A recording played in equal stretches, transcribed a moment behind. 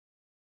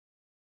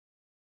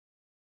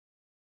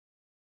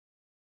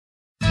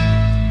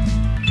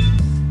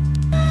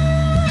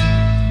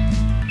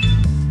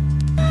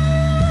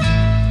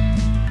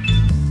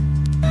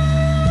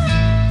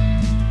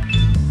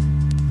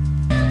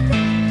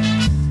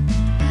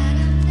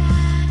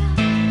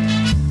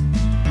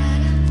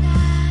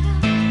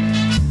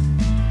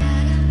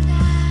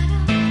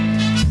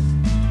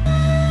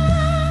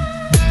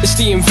is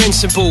the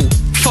invincible.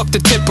 Fuck the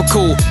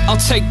typical. I'll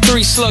take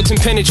 3 slugs and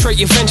penetrate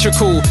your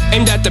ventricle.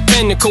 Aimed at the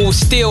pinnacle,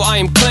 still I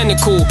am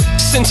clinical.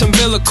 Since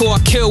umbilical, I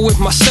kill with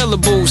my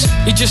syllables.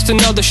 You're just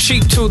another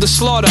sheep to the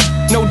slaughter.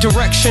 No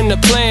direction to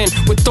plan,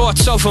 with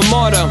thoughts of a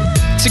martyr.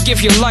 To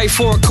give your life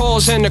for a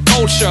cause and a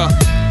culture.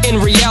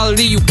 In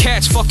reality, you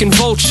cats fucking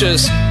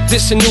vultures.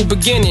 This a new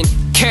beginning.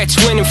 Cats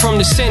winning from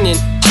the sinning.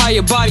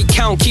 Higher body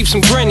count keeps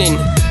them grinning.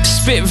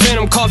 Spit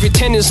venom, carve your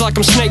tendons like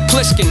I'm Snake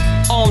Plissken.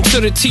 Armed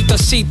to the teeth, I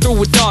see through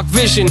with dark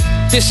vision.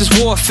 This is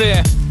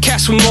warfare,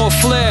 cats with more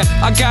flair.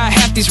 I got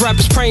half these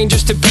rappers praying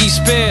just to be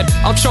spared.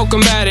 I'll choke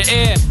them out of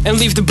air and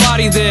leave the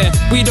body there.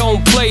 We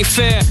don't play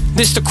fair,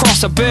 this the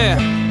cross I bear.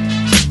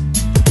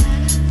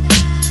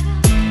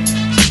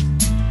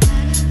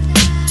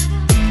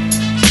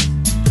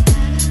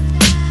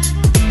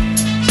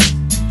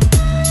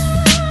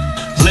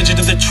 Legend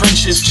of the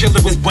trenches,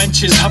 chilling with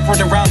wenches,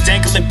 hovering around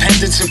dangling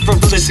pendants and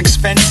frivolous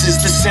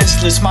expenses. The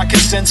senseless, my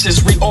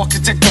consensus,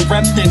 re-architect the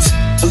remnants.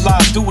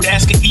 Alive dude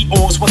asking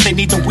eat-alls what they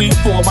need the weed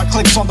for. My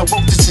clicks on the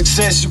road to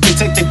success, you can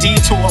take the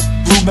detour.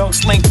 Blue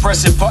milk's link,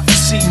 press it, button,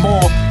 see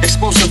more.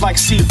 Explosive like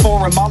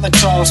C4 and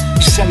Molotovs.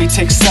 You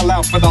semi-take sell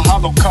out for the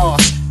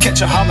Holocaust.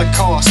 Catch a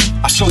Holocaust.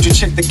 I showed you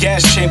chick the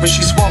gas chamber,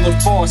 she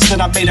swallowed force. Then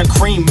I made a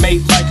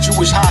cremate like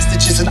Jewish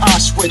hostages in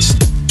Auschwitz.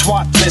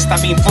 Twat list, I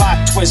mean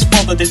plot twist.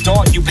 Follow the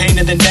dart, you pain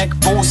in the neck,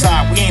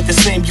 bullseye. We ain't the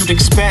same you'd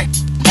expect.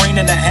 Brain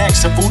in the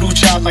hex, a voodoo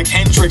child like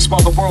Hendrix, while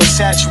the world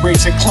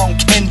saturates and clone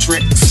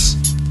Kendricks.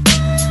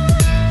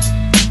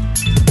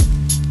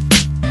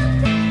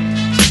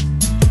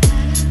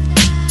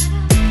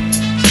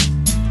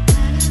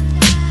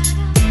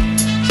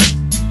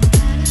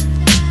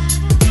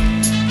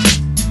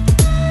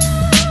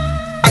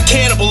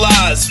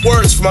 Cannibalize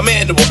words from my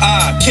mandible.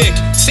 I kick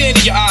sand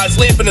in your eyes,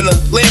 lamping in the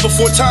land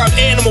before time.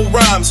 Animal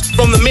rhymes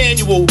from the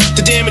manual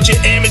to damage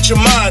your amateur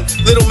mind.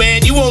 Little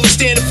man, you only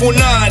standing for 9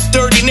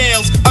 dirty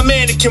nails. A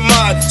mannequin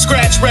mind,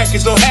 scratch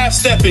records, no half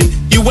stepping.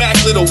 You whack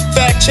little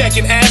fact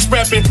checking, ass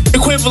repping,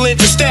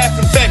 equivalent to staph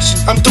infection.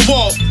 I'm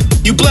DeWalt.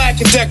 You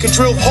black and decker,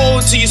 drill hole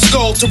into your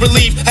skull to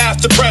relieve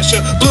half the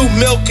pressure. Blue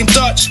milk and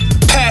Dutch,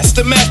 pass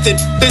the method.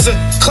 There's a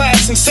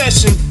class in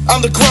session.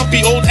 I'm the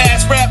grumpy old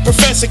ass rap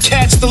professor,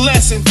 catch the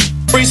lesson.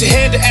 Raise your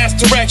hand to ask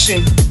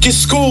direction. Get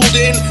schooled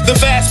in the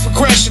vast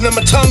progression of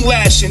my tongue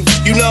lashing.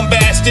 You numb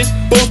bastard,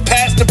 both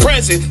past and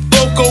present.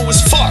 Loco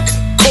as fuck,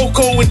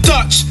 Coco and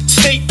Dutch.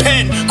 State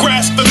Penn,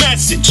 grasp the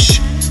message.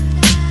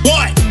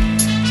 What?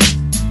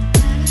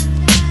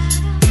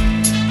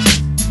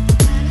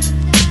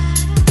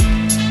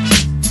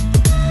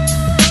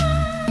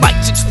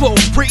 Mics explode,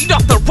 read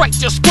off the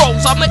righteous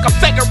scrolls. I'll make a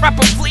faggot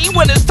rapper flee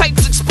when his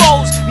type's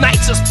exposed.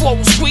 Nights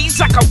explode, squeeze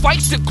like a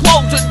vice to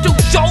close. And do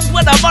shows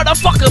when a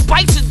motherfucker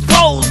bites and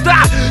pose.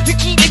 You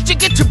keep it, you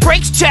get your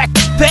brakes checked.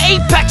 The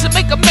apex and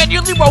make a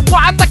manually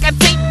rewind like a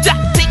tape deck.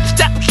 Take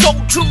step, show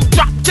true,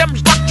 drop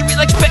gems, luxury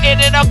like spitting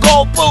in a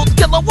gold booth.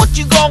 Killer, what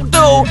you gon'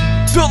 do?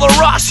 Feel the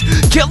rush,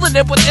 killing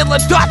it with Illah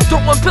dust.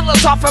 Throwing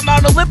pillars off of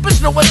Mount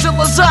Olympus, no one's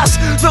ill as us.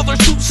 No, there's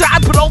 2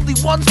 sides, but only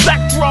one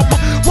spectrum.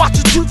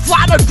 Watching 2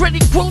 fly, a gritty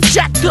crew,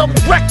 check them,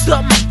 wreck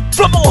them.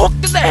 From a hook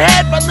to the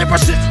head, my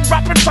lyricism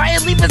rapid fire,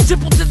 leaving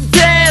simpleton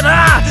dead.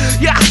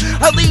 Yeah,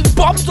 I leave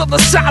bums on the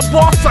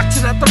sidewalk,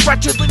 flexing at the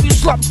wretched, leave you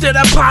slumped in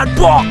a pine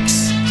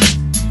box.